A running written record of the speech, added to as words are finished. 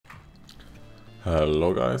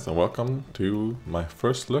Hello guys and welcome to my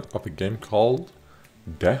first look of a game called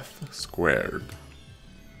Death Squared.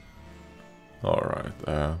 Alright,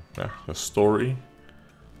 yeah, the story.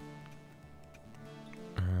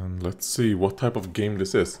 And let's see what type of game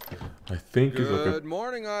this is. I think it's like a... Good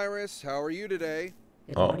morning, Iris. How are you today?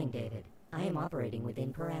 Good morning, David. I am operating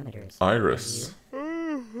within parameters. Iris.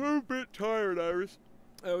 I'm a bit tired, Iris.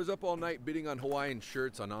 I was up all night bidding on Hawaiian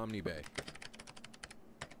shirts on OmniBay.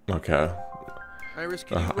 Okay. Iris,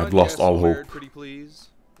 can you run I've lost Death all Squared, hope. pretty please?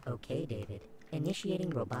 Okay, David. Initiating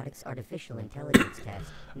robotics artificial intelligence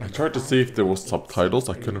test. I tried to see if there was subtitles,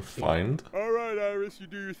 I couldn't find. Alright, Iris, you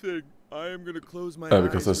do your thing. I am gonna close my eyes.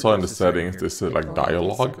 Because I saw in the settings this is like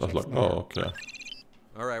dialogue. I was like, oh, okay.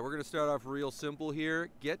 Alright, we're gonna start off real simple here.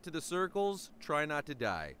 Get to the circles, try not to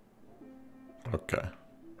die. Okay.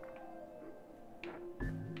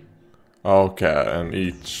 Okay, and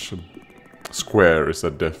each square is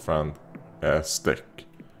a different stick.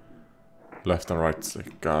 Left and right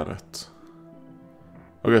stick, got it.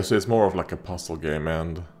 Okay, so it's more of like a puzzle game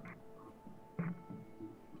and...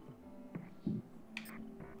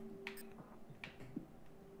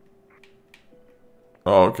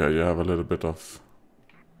 Oh, okay, you have a little bit of...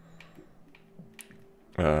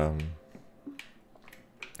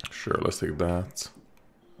 Sure, let's take that.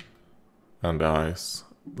 And the ice.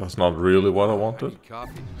 That's not really what I wanted.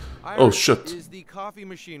 Coffee. Oh, Iris, shit. Is the coffee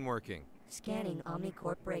machine working? Scanning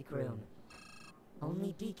OmniCorp break room.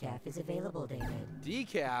 Only decaf is available, David.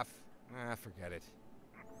 Decaf? Ah, forget it.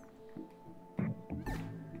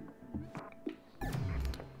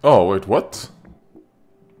 Oh, wait, what?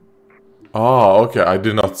 Ah, okay, I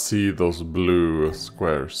did not see those blue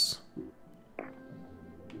squares.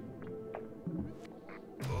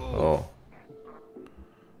 Oh.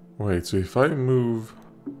 Wait, so if I move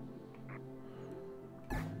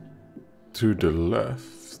to the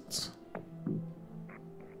left,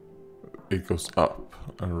 it goes up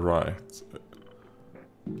and right.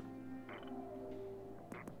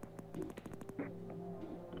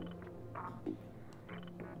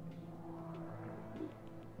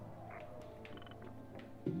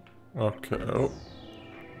 Okay. Oh.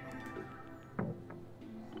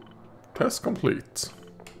 Test complete.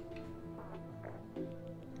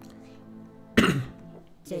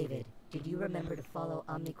 David, did you remember to follow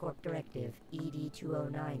OmniCorp Directive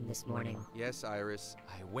ED209 this morning? Yes, Iris.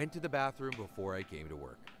 I went to the bathroom before I came to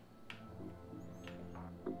work.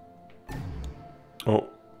 Oh.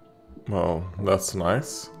 Well, that's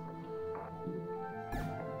nice.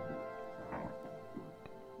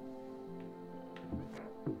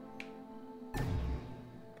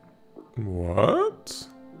 What?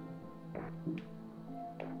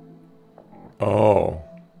 Oh.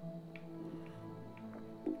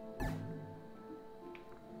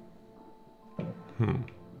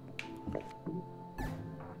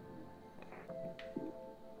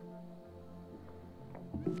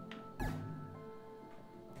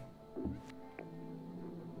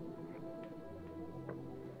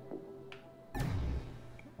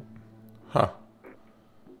 Huh.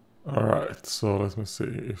 Alright, so let me see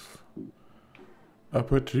if I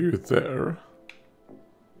put you there.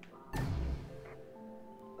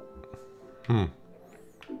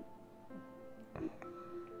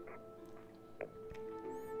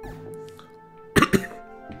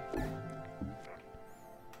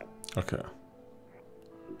 Okay.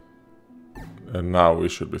 And now we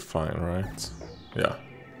should be fine, right? Yeah.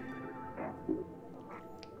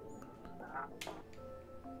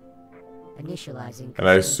 Initializing. And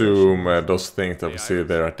I assume those things that we see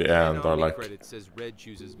there at the end are like Credit says Red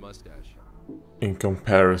chooses mustache. in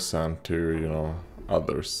comparison to, you know,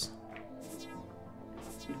 others.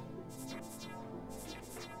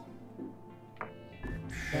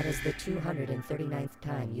 That is the 239th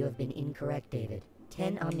time you have been incorrect, David.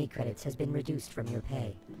 10 Omni credits has been reduced from your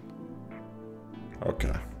pay.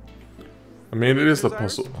 Okay. I mean, it is a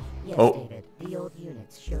puzzle. Yes, Oh, David. The old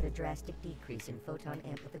units showed a drastic decrease in photon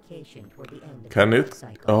amplification toward the end of can the it?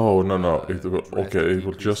 cycle. Oh, no. It will, drastic okay, it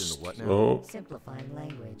will decrease in just... the what now? Oh, Simplifying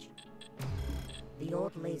language. The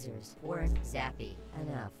old lasers weren't zappy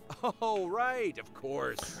enough. Oh, right, of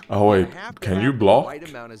course. oh wait, You have to can have you the block? right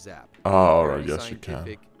amount of zap. Ah, alright, Very yes you can.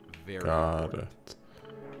 scientific, very Got important. it.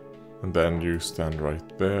 And then you stand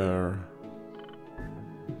right there.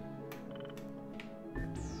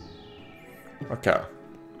 Okay,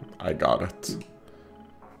 I got it.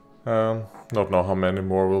 Don't know how many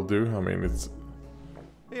more we'll do. I mean, it's...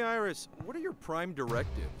 Hey Iris, what are your prime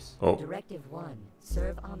directives? Oh, Directive 1,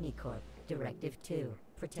 serve OmniCorp. Directive 2,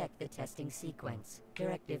 protect the testing sequence.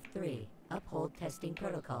 Directive 3, uphold testing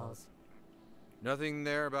protocols. Nothing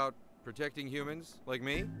there about protecting humans, like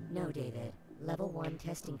me? No, David. Level 1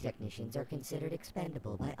 testing technicians are considered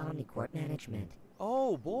expendable by Omnicorp management.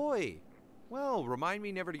 Oh boy. Well, remind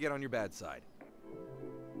me never to get on your bad side.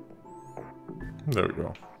 There we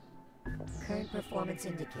go. Current performance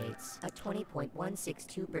indicates a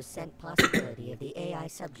 20.162% possibility of the AI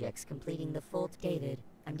subjects completing the full. David,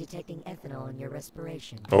 I'm detecting ethanol in your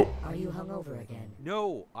respiration. Oh. Are you hungover again?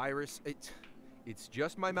 No, Iris. It's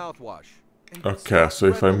just my mouthwash. And Okay, stop so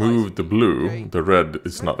if I move rebelizing, the blue, okay? the red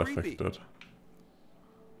is It's not not creepy. affected.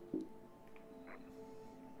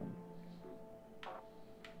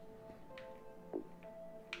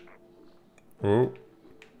 Oh.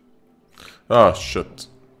 Ah, shit.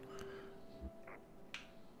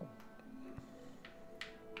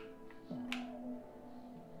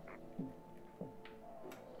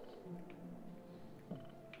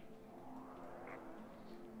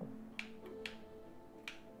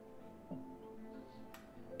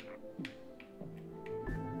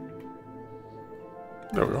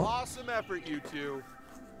 There we go. Awesome effort, you two.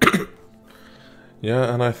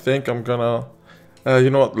 Yeah, and I think I'm gonna...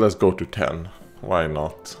 you know what, let's go to 10. Why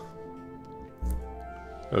not?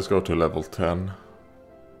 Let's go to level 10.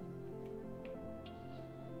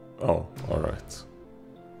 Oh, alright.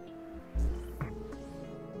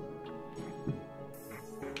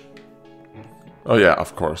 Oh yeah,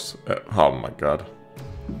 of course. Oh my god.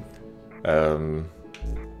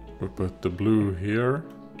 We put the blue here.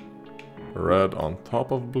 Red on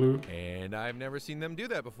top of blue. And I've never seen them do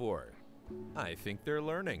that before. I think they're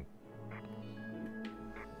learning.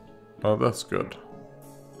 Oh, that's good.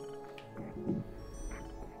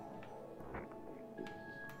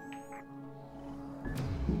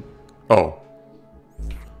 Oh.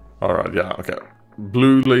 Alright, yeah, okay.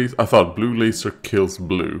 Blue laser... I thought blue laser kills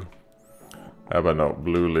blue. But no,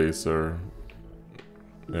 blue laser...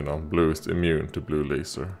 You know, blue is immune to blue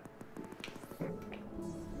laser.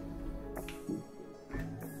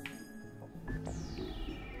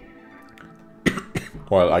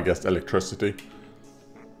 Well, I guess electricity.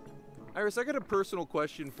 Iris, I got a personal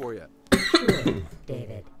question for you. Sure,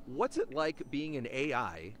 David. What's it like being an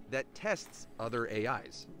AI that tests other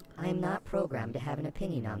AIs? I'm not programmed to have an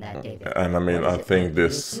opinion on that, David. And I mean, What I is it think like to be a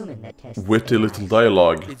this human that tests witty AI? little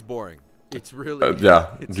dialogue... It's boring. It's really...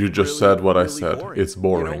 yeah, it's you just really, said what I really said. boring. It's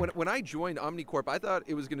boring. You know, when I joined Omnicorp, I thought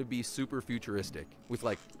it was going to be super futuristic with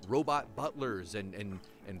like robot butlers and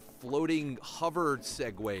floating hover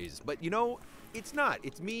segways. But you know, it's not.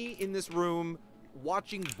 It's me in this room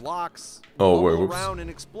watching blocks bubble around and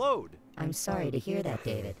explode. I'm sorry to hear that,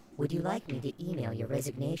 David. Would you like me to email your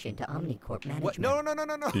resignation to Omnicorp management? What? No.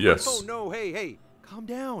 Yes. No, hey. Calm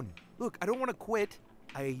down. Look, I don't want to quit.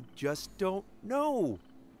 I just don't know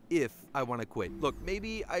if I want to quit. Look,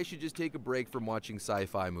 maybe I should just take a break from watching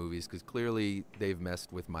sci-fi movies, because clearly they've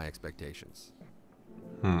messed with my expectations.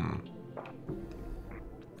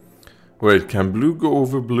 Wait, can blue go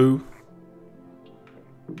over blue?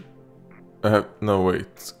 No,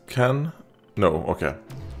 wait. Can? No, okay.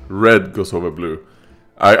 Red goes over blue.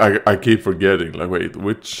 I keep forgetting. Like, wait,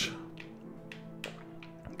 which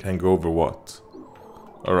can go over what?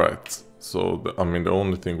 Alright, so, I mean, the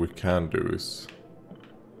only thing we can do is...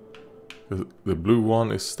 The blue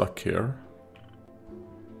one is stuck here.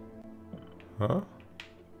 Huh?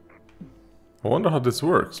 I wonder how this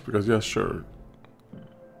works, because yeah, sure.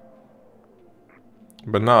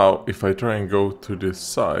 But now, if I try and go to this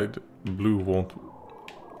side, blue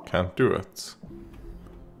can't do it.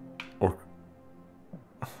 Or...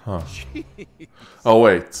 Huh. Oh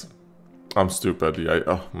wait. I'm stupid. Yeah,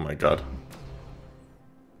 oh my god.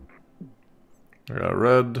 I got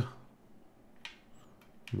red.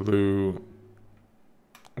 Blue.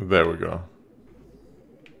 There we go.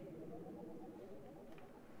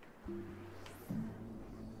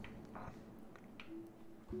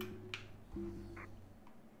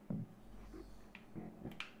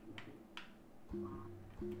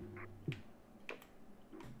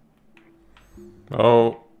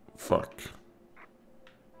 Oh, fuck.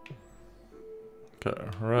 Okay,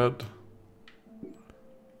 red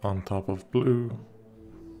on top of blue.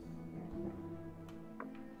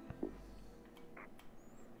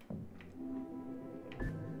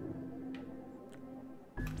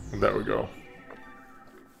 There we go.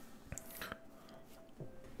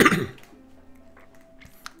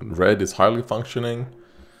 Red is highly functioning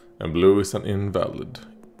and blue is an invalid.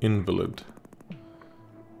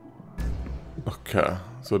 Okay,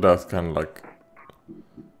 so that kind of like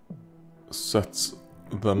sets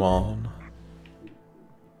them on.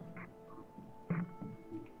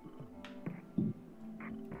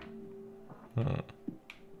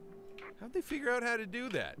 How'd they figure out how to do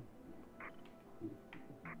that?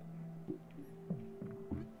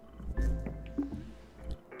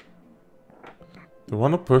 Do I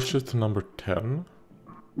want to push it to number 10?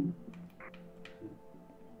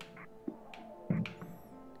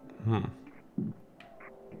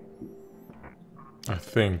 I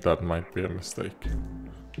think that might be a mistake.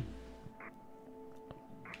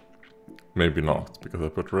 Maybe not, because I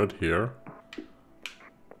put red here.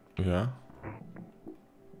 Yeah.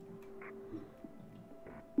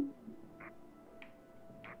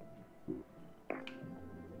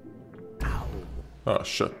 Oh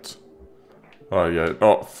shit. Oh yeah,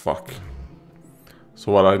 oh fuck.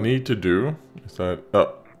 So what I need to do is that...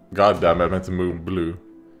 Oh, goddamn, I meant to move blue.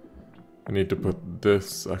 I need to put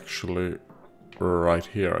this actually right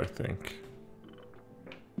here, I think.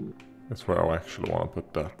 That's where I actually want to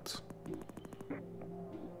put that.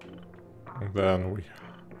 And then we...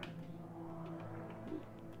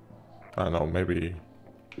 I don't know, maybe...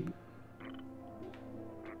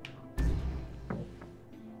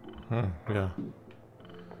 yeah.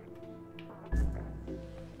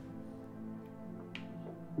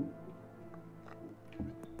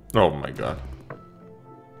 Oh my god.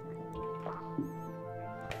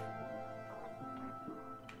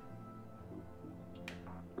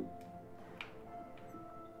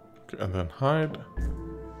 Okay, and then hide.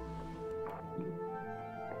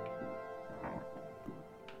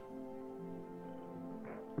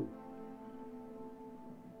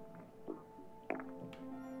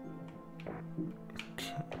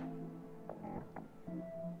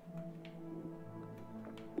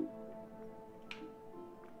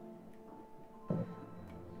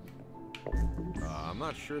 I'm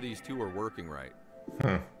not sure these two are working right.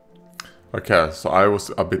 Okay, so I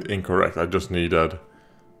was a bit incorrect. I just needed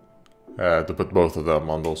to put both of them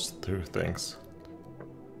on those two things.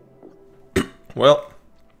 Well,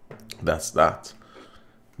 that's that.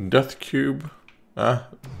 Death Cube.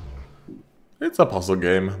 It's a puzzle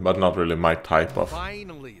game, but not really my type of...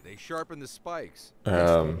 Finally, they sharpened the spikes.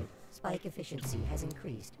 Spike efficiency has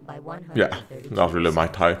increased by 132%. Yeah, not really my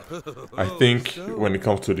type. I think when it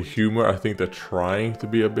comes to the humor, I think they're trying to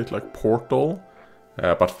be a bit like Portal,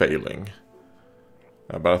 but failing.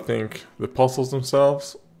 But I think the puzzles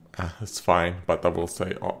themselves, it's fine, but I will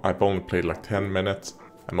say I've only played like 10 minutes,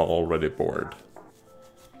 I'm already bored.